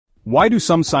Why do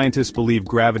some scientists believe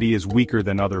gravity is weaker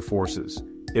than other forces?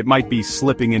 It might be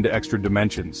slipping into extra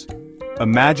dimensions.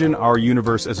 Imagine our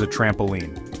universe as a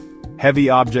trampoline.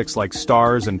 Heavy objects like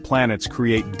stars and planets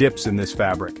create dips in this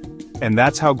fabric. And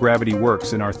that's how gravity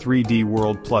works in our 3D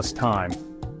world plus time.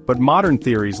 But modern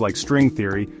theories like string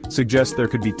theory suggest there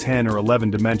could be 10 or 11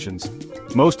 dimensions.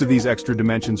 Most of these extra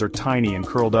dimensions are tiny and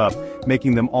curled up,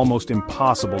 making them almost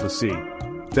impossible to see.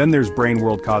 Then there's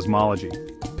brane-world cosmology.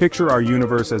 Picture our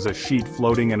universe as a sheet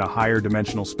floating in a higher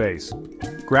dimensional space.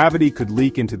 Gravity could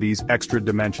leak into these extra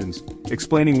dimensions,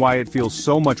 explaining why it feels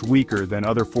so much weaker than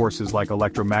other forces like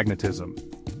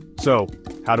electromagnetism. So,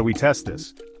 how do we test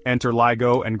this? Enter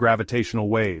LIGO and gravitational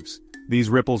waves. These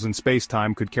ripples in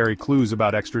spacetime could carry clues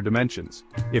about extra dimensions.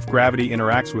 If gravity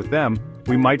interacts with them,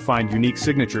 we might find unique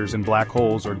signatures in black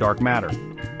holes or dark matter.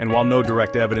 And while no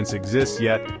direct evidence exists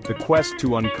yet, the quest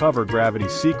to uncover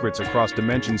gravity's secrets across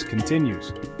dimensions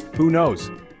continues. Who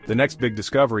knows? The next big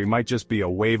discovery might just be a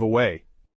wave away.